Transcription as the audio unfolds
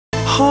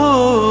हो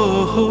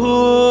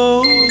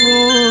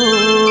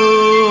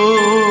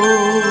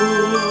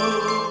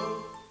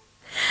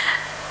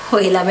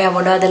ඔය ළමයා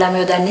මොනවද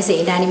ළමයෝ දන්නේ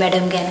සේනානි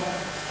මැඩම් ගැන?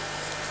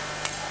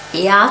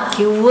 එයා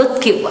කිව්වොත්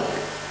කිව්වා.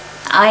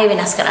 ආයෙ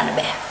වෙනස් කරන්න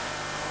බෑ.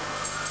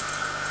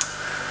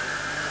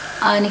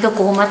 අනික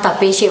කොහොමත්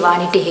අපේ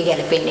ශිවානිට එහෙ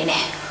ගැලපෙන්නේ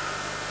නැහැ.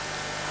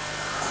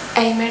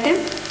 ඇයි මැඩම්?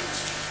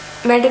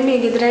 මැඩම් මේ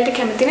ගෙදරට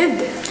කැමති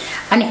නැද්ද?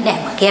 අනේ නෑ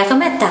මගේ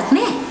කැමැත්තක්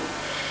නෑ.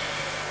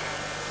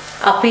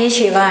 අපේ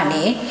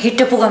ශිවානේ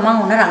හිටපු ගමන්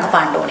උන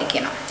රංගපාන්න ඕනේ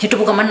කියනවා.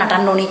 හිටපු ගමන්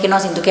නටන්න ඕනේ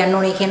කියනවා, සින්දු කියන්න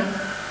ඕනේ කියනවා.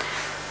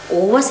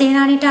 ඕව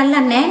සේනානිට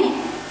අල්ලන්නේ නෑනේ.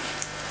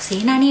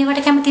 සේනානි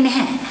ඒවට කැමති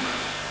නැහැ.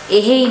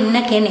 එහෙ ඉන්න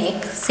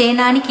කෙනෙක්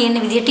සේනානි කියන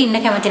විදිහට ඉන්න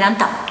කැමති නම්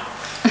තමයි.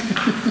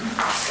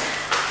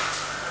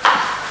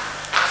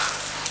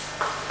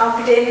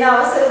 අපිට එන්න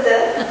අවසරද?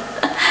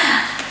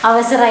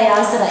 අවසරයි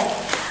අවසරයි.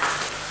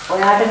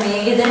 ඔයාට මේ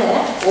ගෙදර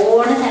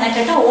ඕන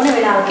තැනකට ඕන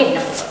වෙලාවක එන්න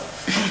පුළුවන්.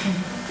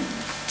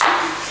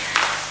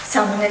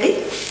 සමනලි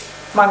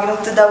මගේ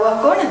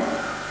උදව්වක් ඕනද?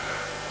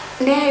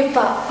 නෑ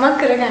එපා මම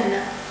කරගන්න.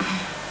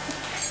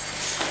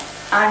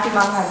 ආන්ටි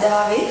මං අද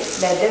ආවේ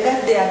වැදගත්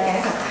දෙයක් ගැන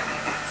කතා කරන්න.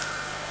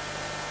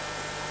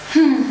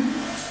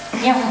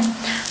 යමු.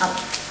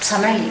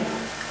 සමනලි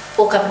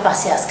ඕක අපි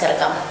පස්සේ ආස්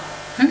කරගමු.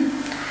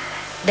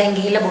 දැන්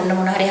ගිහිල්ලා බොන්න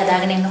මොන හරි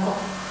හදාගෙන එන්නකෝ.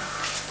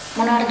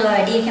 මොනවටද ඔය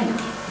වැඩි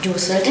කැමති?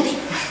 ජූස් වලටනේ.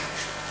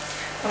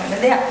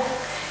 ඕන දෙයක්.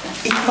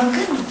 ඉක්මන්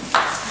කරමු.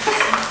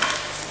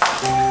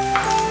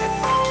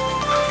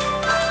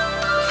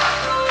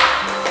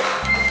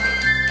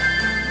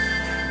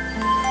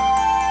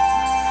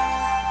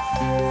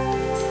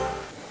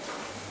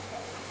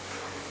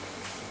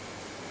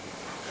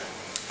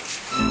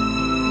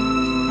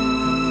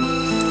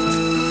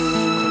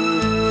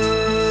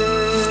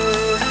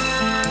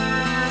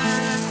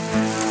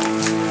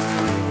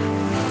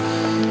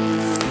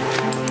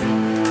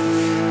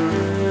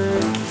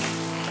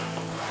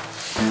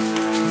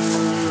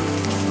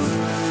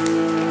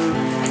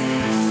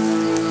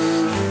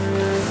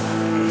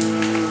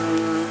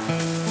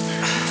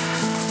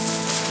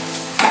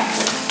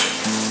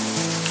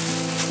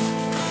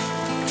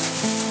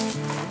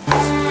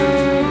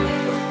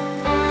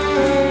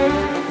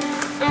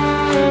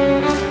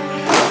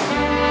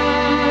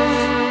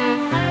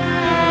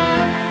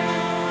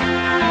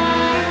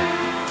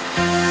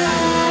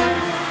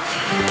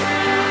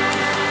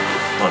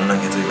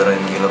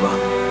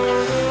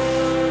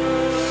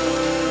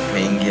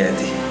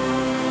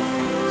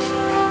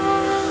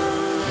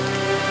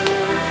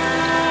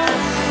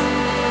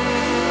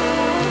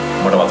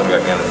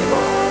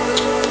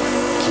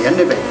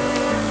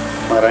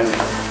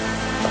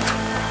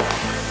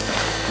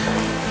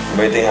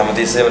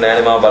 ඉතින්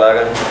නෑනේ මම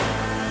බලාගන්න.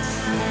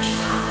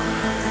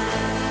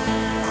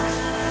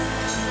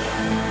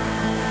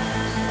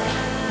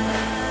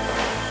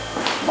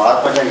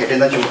 මාත් මචං හෙට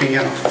ඉඳන් ෂූටින්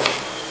යනවා.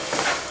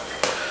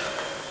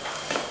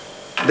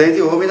 දැන්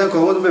ඉතින් ඔහොම ඉඳන්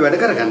කොහොමද මේ වැඩ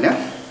කරගන්නේ?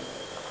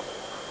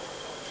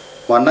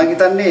 මම නම්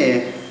හිතන්නේ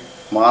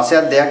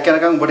මාසයක් දෙකක්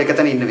යනකම් උඹට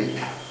එකතැන ඉන්න වෙයි.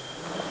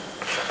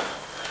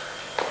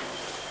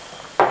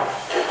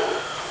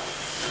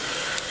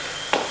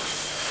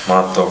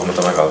 මාත් ඔකම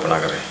තමයි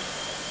කල්පනා කරේ.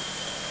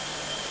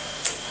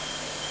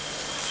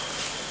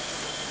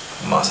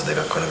 මාස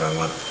දෙකක්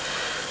වෙනකම්වත්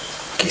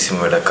කිසිම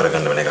වැඩක්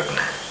කරගන්න වෙන එකක්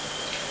නැහැ.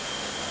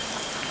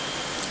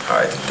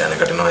 ආයෙත්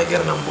දැනකට නෝයි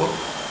කියන නම් බෝ.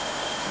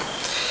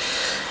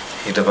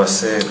 ඊට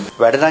පස්සේ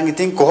වැඩ නම්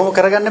ඉතින් කොහොම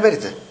කරගන්න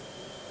බැරිද?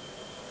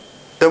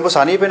 දැන් ඔබ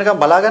සනීප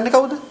වෙනකම් බලාගන්නේ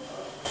කවුද?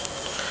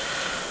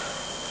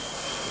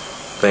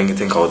 දැන්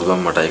ඉතින් කවුද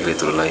බම් මට ඒක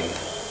ඉතුරුලා ඉන්නේ.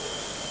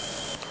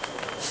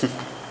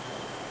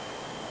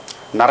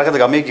 නරකද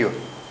ගමේ කිව්ව.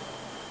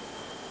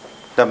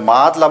 දැන්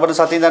මාත් ලබන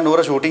සතියේ ඉඳන්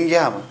නුවර ෂූටින්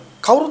ගියාම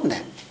කවුරුත්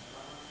නැහැ.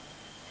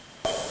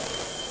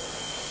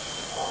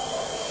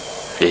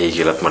 ඒ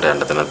කියලාත් මට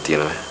යන්න තැනක්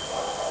තියෙනවා.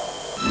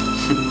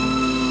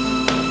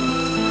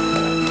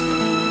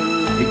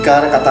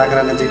 විකාර කතා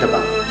කරන්නේ නැති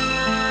හිටපන්.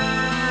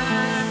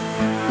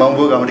 මම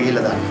බෝ ගමට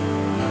ගිහිල්ලා දාන්න.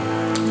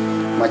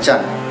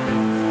 මචං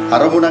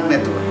අරමුණක්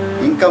නැතුව,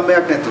 ඉන්කම්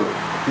එකක් නැතුව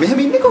මෙහෙම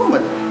ඉන්නේ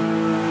කොහොමද?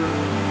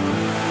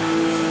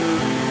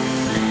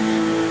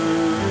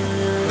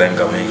 දැන්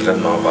ගමේ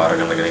කියලා මම බාර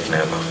ගන්න කෙනෙක්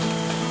නෑ බං.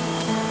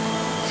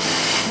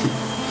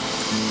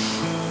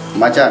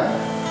 මචං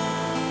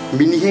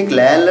මිනිහෙක්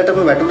ලෑල්ලටම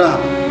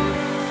වැටුණාම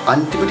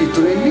අන්තිමට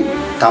ඉතුරු වෙන්නේ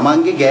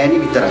Tamange ගෑණි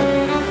විතරයි.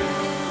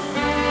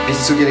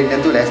 පිස්සු කෙරෙන්නේ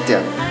නැතුව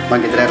ලෑස්තියක් මං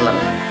ගෙදර ඇරලා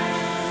නැහැ.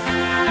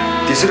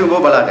 තිසුරු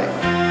බෝ බලාගන්න.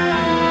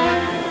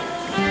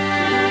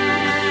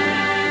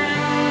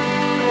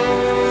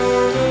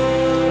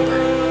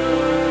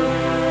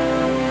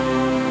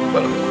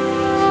 බලමු.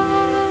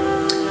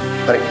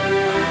 හරි.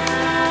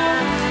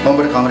 මම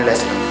ඔබට කාමරේ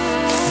ලෑස්ති කරනවා.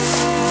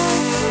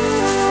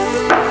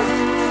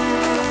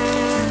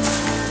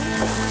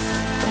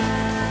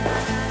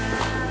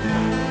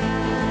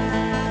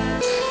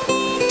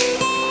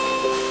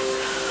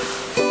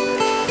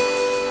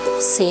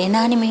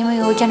 සේනානි මෙහෙම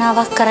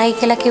යෝජනාවක් කරයි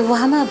කියලා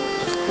කිව්වහම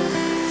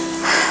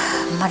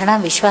මට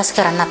නම් විශ්වාස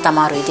කරන්නත්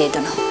අමාරුයි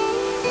දෙදුණා.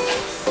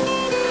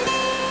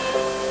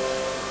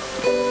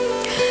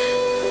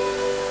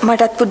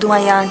 මටත්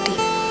පුදුමයි ආන්ටි.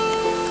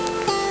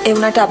 ඒ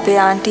වුණාට අපේ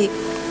ආන්ටි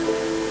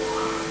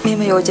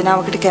මෙහෙම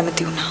යෝජනාවකට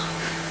කැමති වුණා.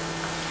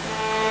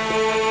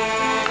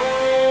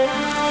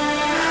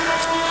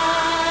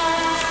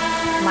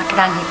 මට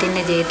නම්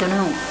හිතෙන්නේ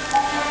දේතුණු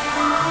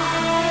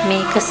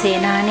මේක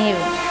සේනානේ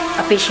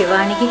අපේ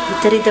ශිවානිගේ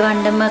හිත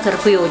රිදවන්නම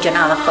කරපු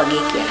යෝජනාවක්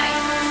වගේ කියලායි.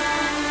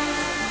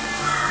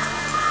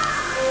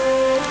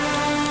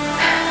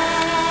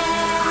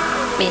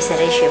 මේ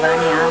සැරේ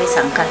ශිවානි ආවේ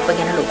සංකල්ප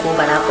ගැන ලොකු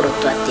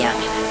බලාපොරොත්තුවක්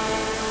තියාගෙන.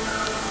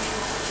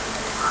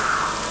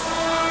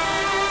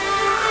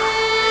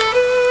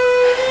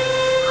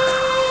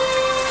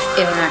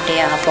 ඒ වුණාට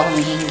ආපහු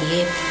මෙහෙන්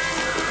ගියේ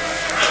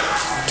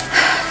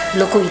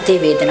ලොකු හිතේ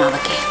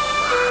වේදනාවක.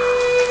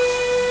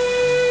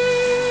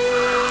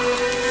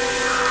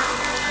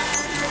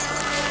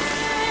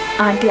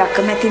 ආන්ටි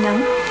අකමැති නම්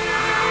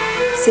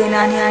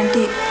සේනානි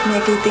ආන්ටි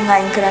මේක ඉතින්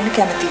අයින් කරන්න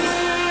කැමති වෙයි.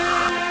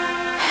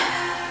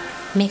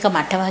 මේක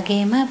මට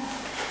වගේම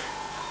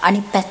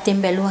අනිත්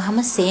පැත්තෙන් බැලුවහම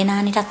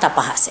සේනානිටත්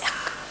අපහාසයක්.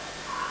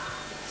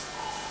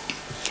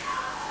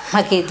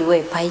 මගේ දුව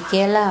එපයි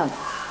කියලා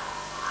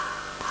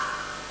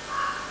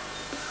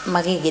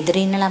මගේ ගෙදර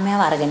ඉන්න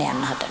ළමයාව අරගෙන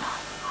යන්න හදනවා.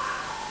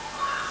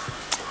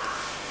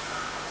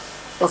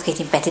 ඔක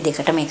ඉතින් පැති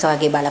දෙකට මේක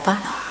වගේ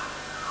බලපානවා.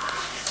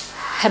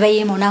 හැබැයි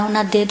මේ මොනවා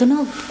වුණත් දෙදුණු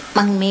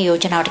මම මේ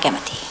යෝජනාවට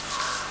කැමතියි.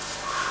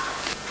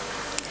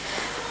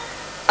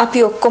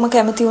 අපි ඔක්කොම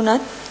කැමති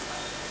වුණත්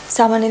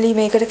සමනලී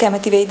මේකට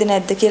කැමති වෙයිද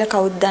නැද්ද කියලා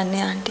කවුද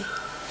දන්නේ ආන්ටි?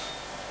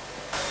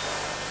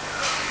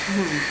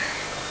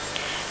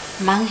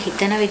 මං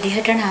හිතන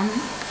විදිහට නම්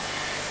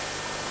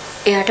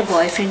එයාට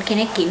බොයිෆ්‍රෙන්ඩ්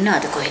කෙනෙක්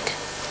ඉන්නවද කොහෙද?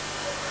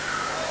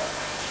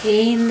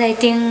 ඒ හින්දා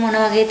ඉතින් මොන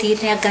වගේ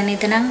තීරණයක්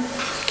ගන්නේද නම්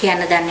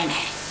කියන්න දන්නේ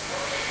නැහැ.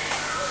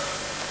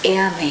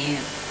 එයා මේ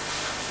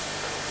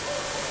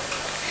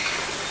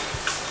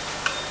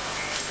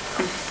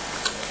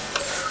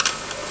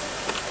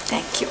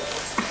Thank you.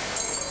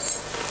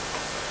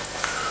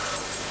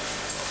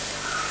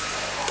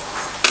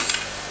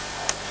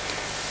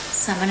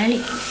 සමනලි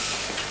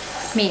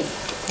මේ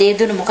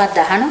දේදුණු මොකක්ද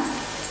අහනවා?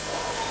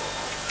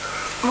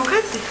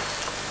 මොකද්ද?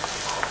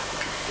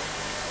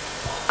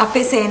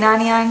 අපේ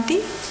සේනානි ආන්ටි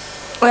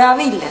ඔයාව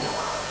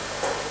ඉල්ලනවා.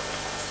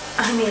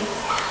 අනේ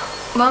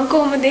මං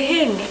කොහොමද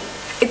හෙන්නේ?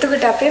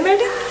 එතකොට අපේ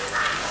මැඩම්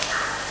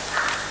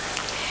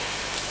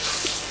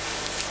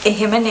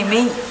එහෙම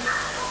නෙමෙයි.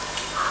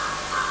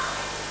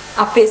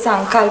 අපේ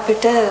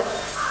සංකල්පෙට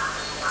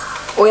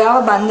ඔයාව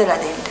බන්දලා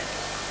දෙන්න.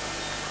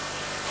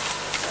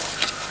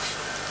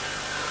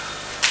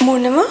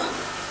 මොනම?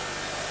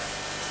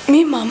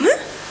 මේ මම?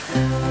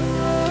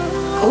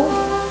 ඔව්.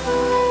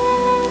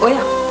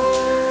 ඔයා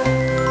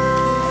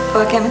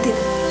කැමතිද?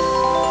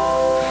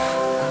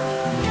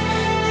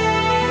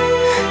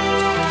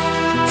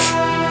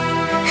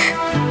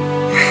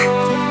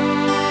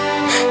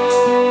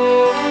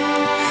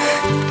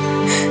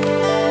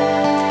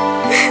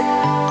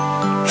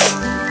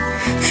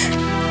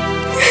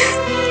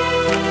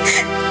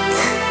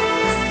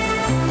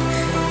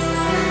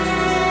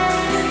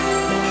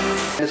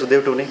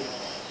 සුදේවට උනේ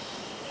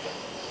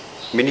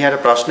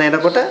මිනිහට ප්‍රශ්න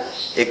එනකොට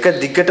එක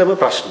දිගටම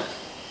ප්‍රශ්න.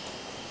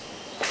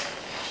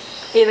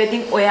 ඒ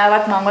වෙදින්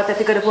ඔයාවත් මංවත්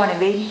ඇති කරපුවා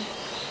නෙවෙයිනේ.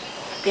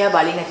 එයා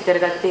බලි නැති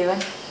කරගත්තේ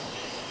ඒවනේ.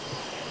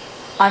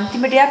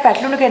 අන්තිමට එයා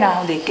පැටලුණු කෙනා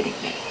හොඳ එක්කෙනෙක්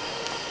නේ.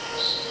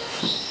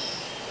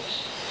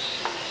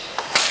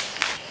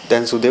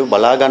 දැන් සුදේව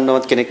බලා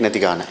ගන්නවත් කෙනෙක් නැති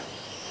ගාන.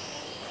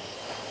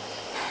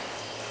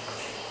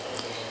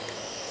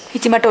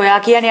 ඉතින් මට ඔයා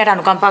කියන්නේ යාට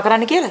අනුකම්පා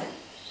කරන්න කියලාද?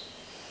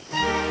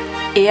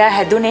 එයා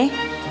හැදුනේ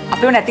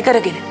අපිව නැති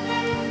කරගෙන.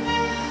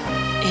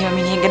 එහෙම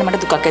මිනිහෙක් ගැන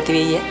මට දුකක් ඇති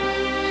වෙයි ඈ.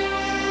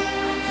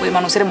 ওই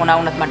මනුස්සර මොනවා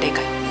වුණත් මට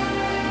ඒකයි.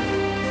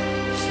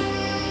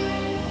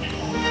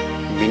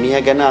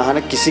 මිනිහා ගැන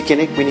අහන කිසි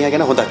කෙනෙක් මිනිහා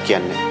ගැන හොදක්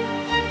කියන්නේ.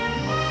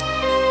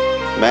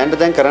 මෑන්ඩ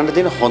දැන් කරන්න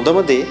තියෙන හොඳම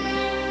දේ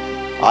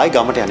ආයි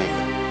ගමට යන එක.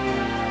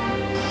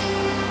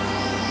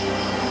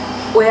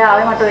 ඔයා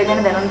ආවේ මට ඔය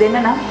ගැන දැනුම් දෙන්න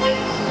නම්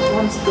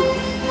බොහොම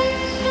ස්තුතියි.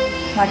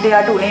 මට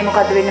යාට උනේ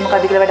මොකද්ද වෙන්නේ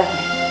මොකද්ද කියලා වැඩක්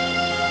නෑ.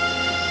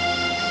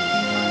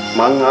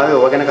 මං ආවේ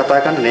ඔය ගැන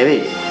කතා කරන්න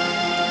නෙවෙයි.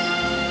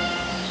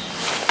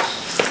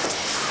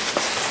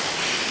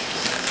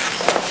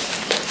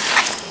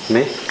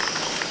 මේ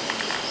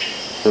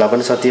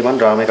ලබන සතියේ මම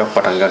ඩ්‍රාමා එකක්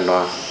පටන්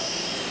ගන්නවා.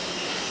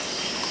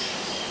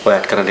 ඔය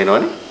ඇඩ් කරන්න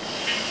දෙනවනේ.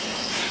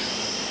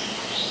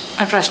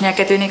 මට ප්‍රශ්නයක්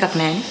ඇති වෙන එකක්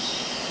නෑනේ.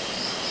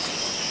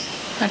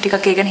 මම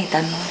ටිකක් ඒ ගැන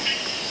හිතන්න ඕනේ.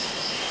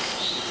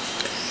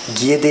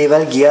 ගිය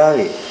දේවල්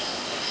ගියාවේ.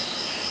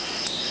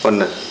 ඔන්න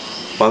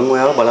මං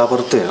ඔයාව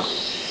බලාපොරොත්තු වෙනවා.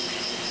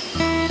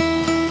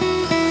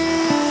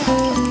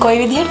 කොයි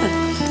විදිහටද?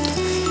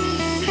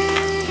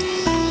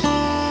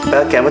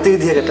 ඔයා කැමති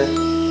විදිහකට.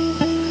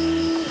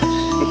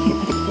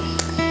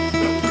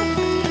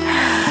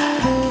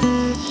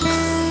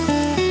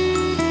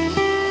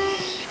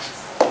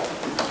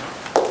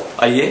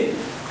 අයියේ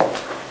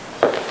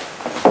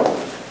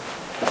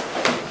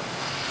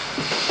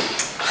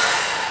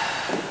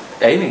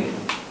ඇයිනේ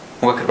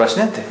මොකක්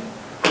ප්‍රශ්නයක්ද?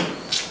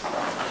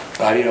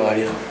 වාඩිලා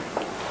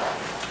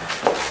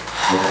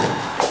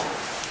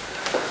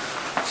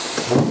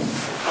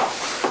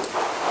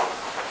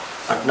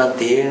මට නම්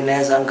තේරෙන්නේ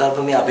නැහැ සංකල්ප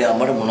මේ අපේ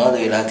අම්මට මොනවද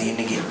වෙලා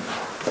තියෙන්නේ කියලා.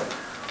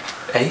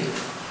 ඇයි?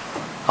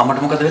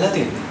 අම්මට මොකද වෙලා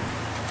තියෙන්නේ?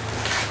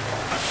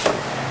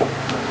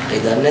 ඒ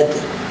දන්නේ නැද්ද?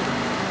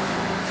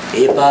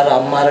 ඒ පාර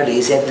අම්මාලා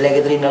ඩීසෙන්ට් ලේ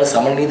ගෙදර ඉන්නවල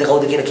සමනීද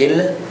කවුද කියන කෙල්ල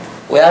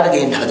ඔයාට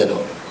ගේන්න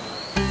හදනවා.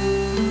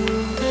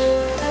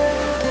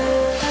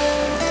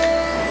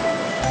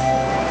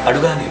 අඩු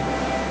ගානේ.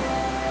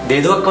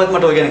 දේදුවක්වත්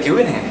මට ඔය ගැන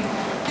කිව්වේ නෑනේ.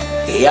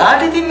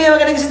 එයාට ඉතින් මේව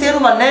ගැන කිසි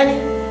තේරුමක් නැහැනේ.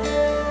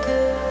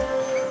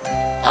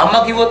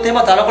 අම්මා කිව්වොත් එහෙම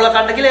තනකොළ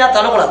කන්න කියලා එයා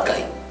තනකොළත්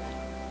කයි.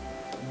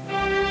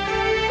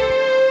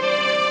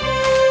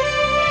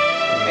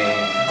 මේ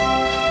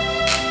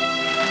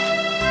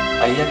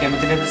අයියා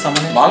කැමති නැද්ද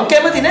සමනේ? මං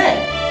කැමති නෑ.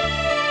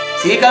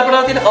 සී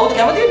කල්පනාව තියෙන කවුද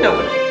කැමති වෙන්නේ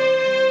ඔබට?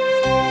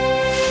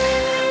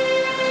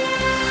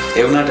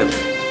 ඒ වුණාට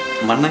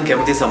මං නම්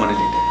කැමති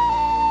සමනලීට.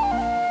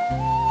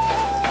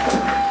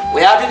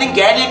 ඔයාට ඉතින්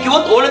ගෑණියෙක්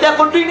කිව්වොත් ඕන දෙයක්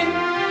කොට්ටු ඉන්නේ.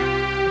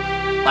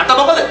 මට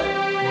මොකද?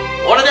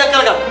 ඕන දෙයක්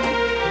කරගන්න.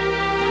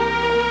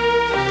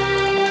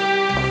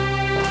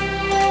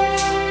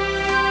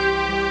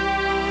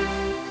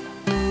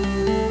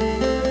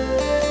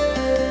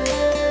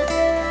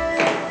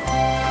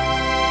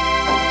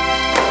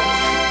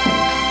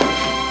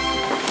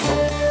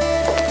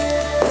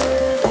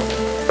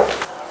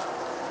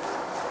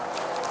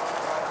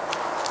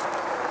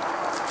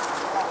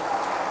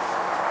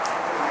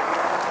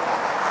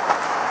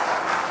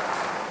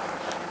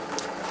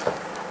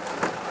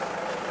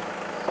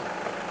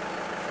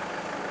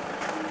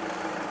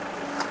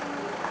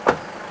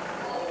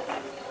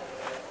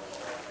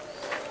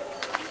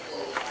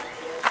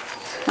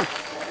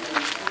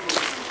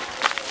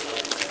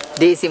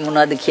 දේසි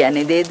මොනවද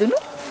කියන්නේ දේදුණු?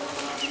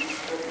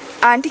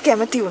 ආන්ටි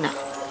කැමති වුණා.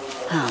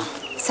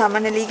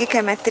 සමනලීගේ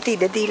කැමැත්තට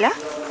ඉඩ දීලා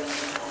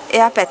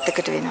එයා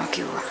පැත්තකට වෙනවා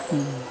කිව්වා.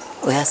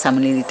 ඔයා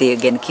සමනලීට ඒ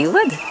ගැන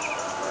කිව්වද?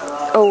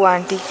 ඔව්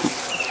ආන්ටි.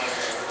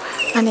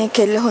 අනේ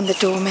කෙල්ල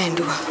හොඳට ඕම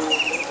ඇඬුවා.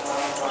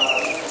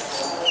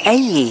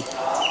 ඇයි?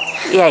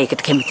 එයා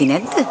ඒකට කැමති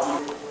නැද්ද?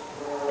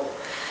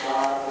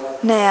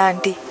 නෑ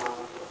ආන්ටි.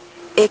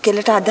 ඒ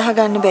කෙල්ලට අදාහ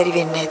ගන්න බැරි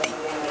වෙන්නේ නැති.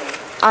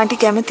 ආන්ටි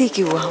කැමති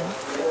කිව්වහම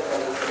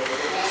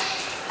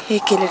ඒ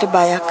කෙල්ලට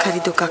බයක් හරි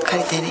දුකක්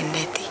හරි දැනෙන්නේ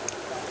නැති.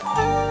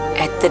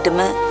 ඇත්තටම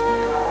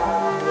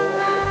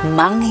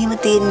මං එහෙම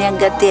තීරණයක්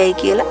ගත්තේ ඇයි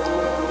කියලා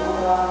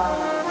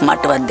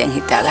මටවත් දැන්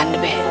හිතා ගන්න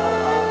බෑ.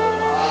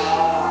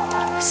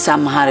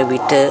 සමහර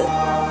විට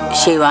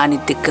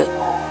ශේවානිත් එක්ක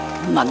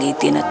මගේ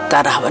තියෙන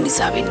තරහව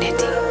නිසා වෙන්නේ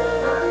නැති.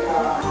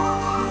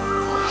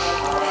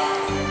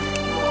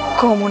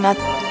 කොමුණත්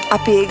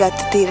අපි ඒ ගත්ත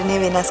තීරණය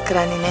වෙනස්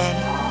කරන්නේ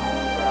නෑනේ.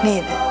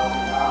 නේද?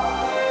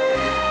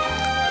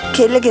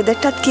 කෙල්ල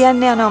ගෙදරටත්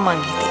කියන්න යනවා මං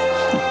හිතේ.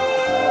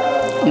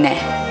 නෑ.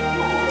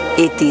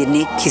 ඒ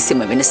තීරණේ කිසිම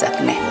වෙනසක්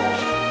නෑ.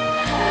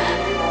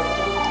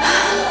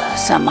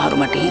 සමහරු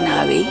මට hina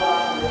වෙයි.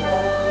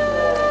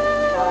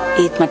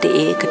 ඒත් මට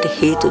ඒකට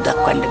හේතු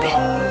දක්වන්න බෑ.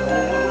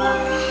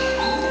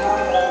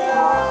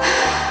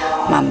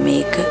 මම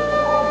මේක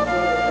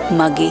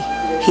මගේ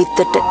හිතට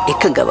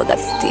එකගව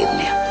ගත්ත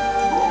තීරණයක්.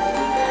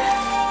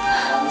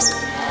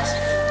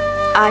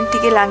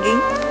 ආන්ටිගේ ළඟින්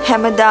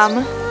හැමදාම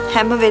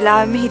හැම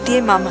වෙලාවෙම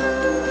හිටියේ මම.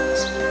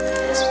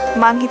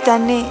 මං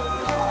හිතන්නේ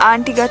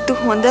ආන්ටි ගත්තු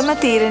හොඳම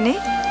තීරණේ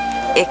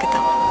ඒක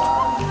තමයි.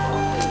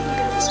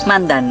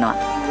 මන් දන්නවා.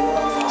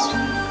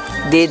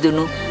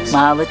 දේදුණු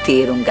මාව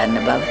තේරුම් ගන්න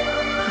බව.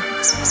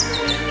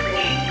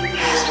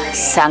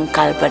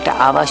 සංකල්පට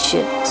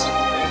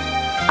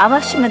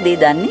අවශ්‍යම දේ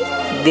දන්නේ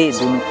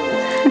දේදුණු.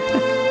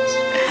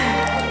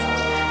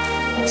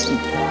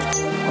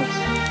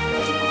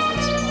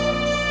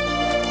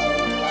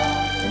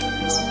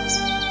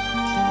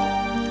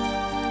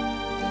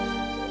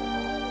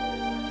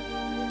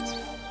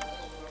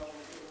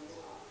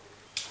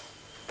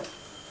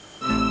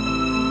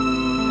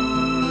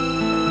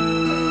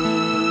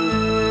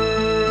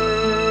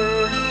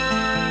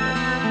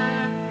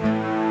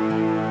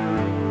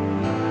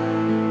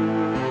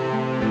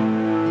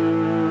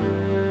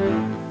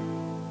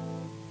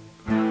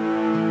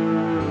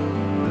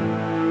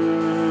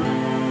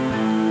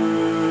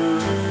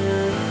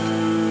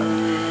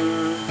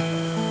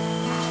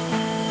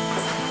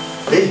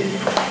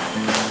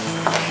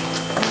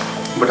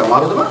 ඔබට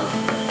අමාරුද බං?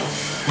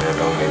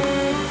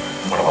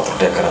 මට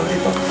වතුරට කරන්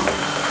දීපන්.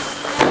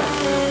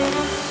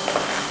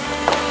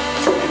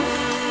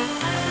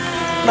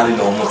 නදී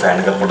ලෝම ෆෑන්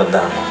එක පොඩක්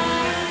දාන්න.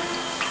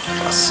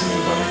 අස්සී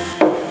බං.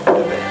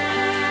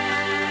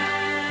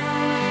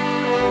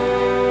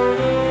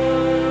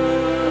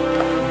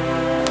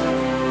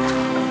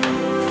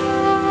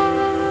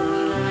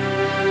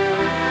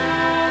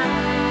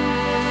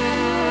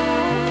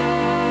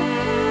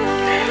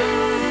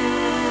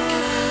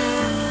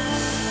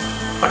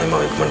 අනේ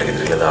මම ඉක්මනට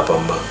ගෙදර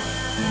දාපම් බං.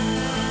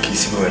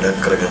 කිසිම වැඩක්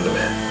කරගන්න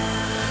බෑ.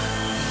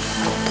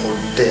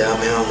 පොඩ්ඩේ යා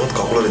මෙහා මොත්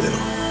කකුල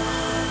රිදෙනවා.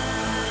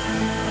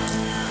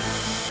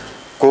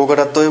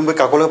 කෝකටත් ඔය උඹ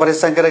කකුල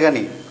පරිස්සම්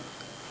කරගනි.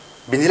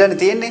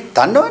 බින්දිලානේ තියෙන්නේ.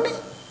 දන්නවනේ.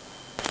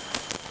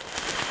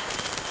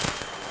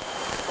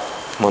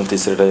 මන්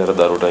තිස්සරට යර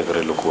දරුවටයි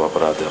කරේ ලොකු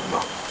අපරාධයක්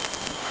බං.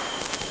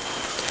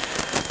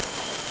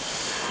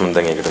 මම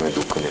දැන් ඒකට මේ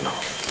දුක් විඳිනවා.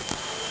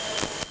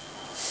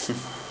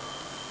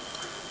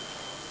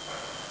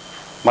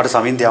 මට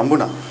සමින්දේ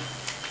හම්බුණා.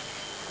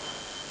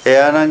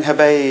 එයා නම්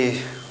හැබැයි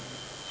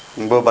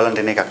උඹ බලන්න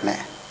එන එකක්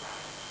නෑ.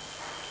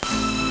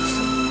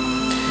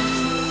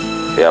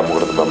 එයා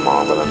මොකටද බං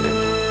මාව බලන්නේ?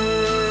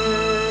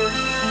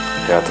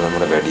 එයා තමයි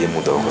මට වැඩියෙන්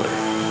උදව් කරේ.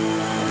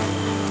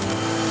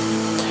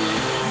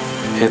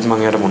 ඒත්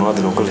මං එයාට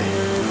මොනවද නොකළේ?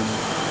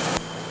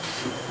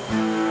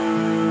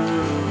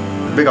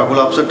 ඔබේ කකුල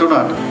අප්සෙට්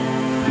වුණාට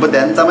ඔබ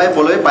දැන් තමයි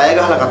පොළවේ පය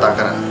ගහලා කතා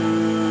කරන්නේ.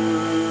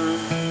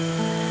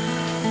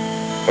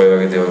 ඔය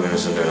වගේ දේවල්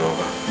මිනිස්සුන්ට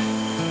වෙනවා.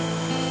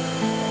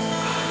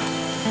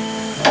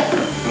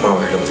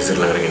 මාව හෙළම තිසර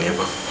ළඟට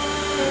ගෙනියපන්.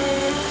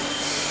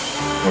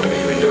 මට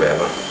මෙහෙ වෙන්න බෑ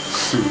බං.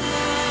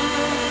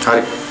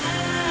 හරි.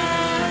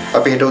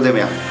 අපි හෙට උදේම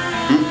යමු.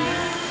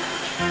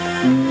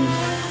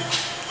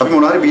 අපි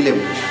මොනවා හරි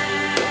බීලෙමු.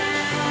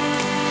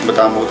 ඔබ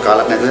තාම මොකද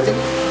කාලක් නැද්ද ඇති?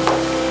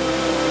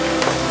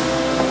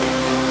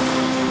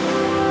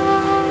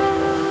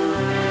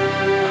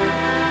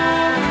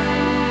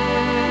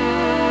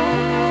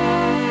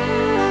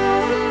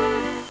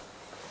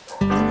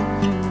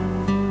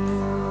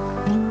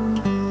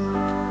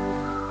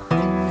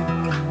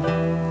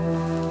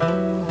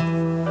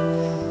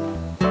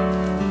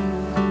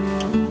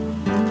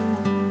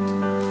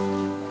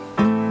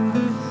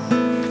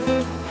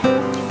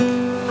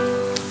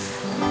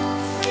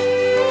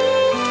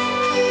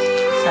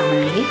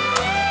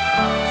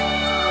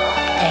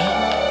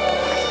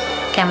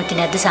 කැමති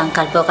නැද්ද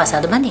සංකල්පව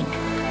කසාද බඳින්න?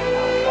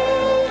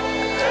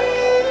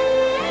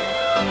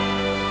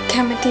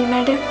 කැමතියි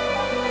මැඩම්.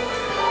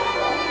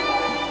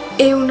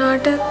 ඒ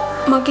වුණාට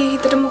මගේ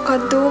හිතට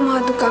මොකද්ද මහ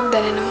දුකක්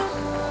දැනෙනවා.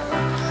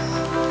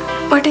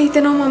 මට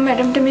හිතෙනවා මම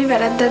මැඩම්ට මේ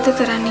වැරද්දක්ද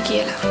කරන්න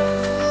කියලා.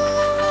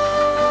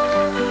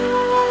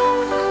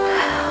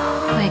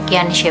 ඔය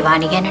කියන්නේ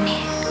ශිවානි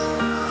ගැනනේ.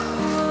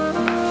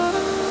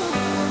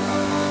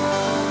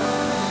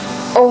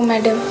 ඔව්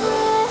මැඩම්.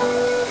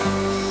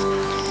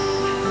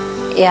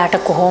 එයාට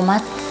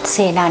කොහොමත්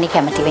සේනානි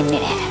කැමති වෙන්නේ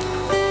නැහැ.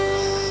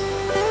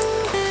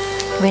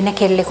 වෙන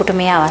කෙල්ලෙකුට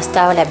මේ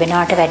අවස්ථාව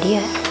ලැබෙනවට වැඩිය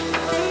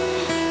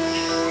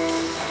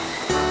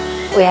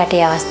ඔයාට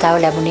ඒ අවස්ථාව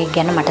ලැබුණේ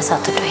ගැන මට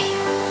සතුටුයි.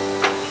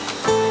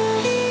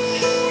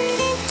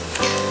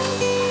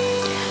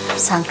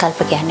 සංකල්ප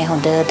කියන්නේ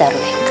හොඳ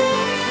දරුවෙක්.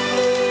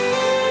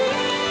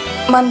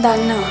 මන්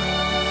දන්නවා.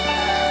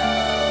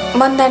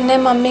 මන් දන්නේ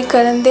මම මේ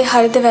කරන දේ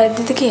හරිද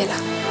වැරදිද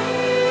කියලා.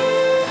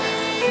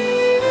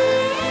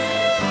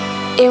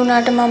 ඒ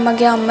වුණාට මම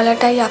මගේ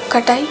අම්මලටයි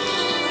අක්කටයි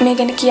මේ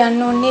ගැන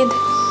කියන්න ඕනේ නේද?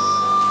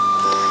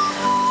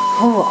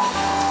 ඔව්.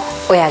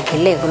 ඔයා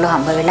ගිහලා ඒගොල්ලෝ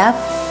හම්බ වෙලා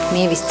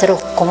මේ විස්තර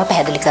ඔක්කොම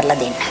පැහැදිලි කරලා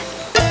දෙන්න.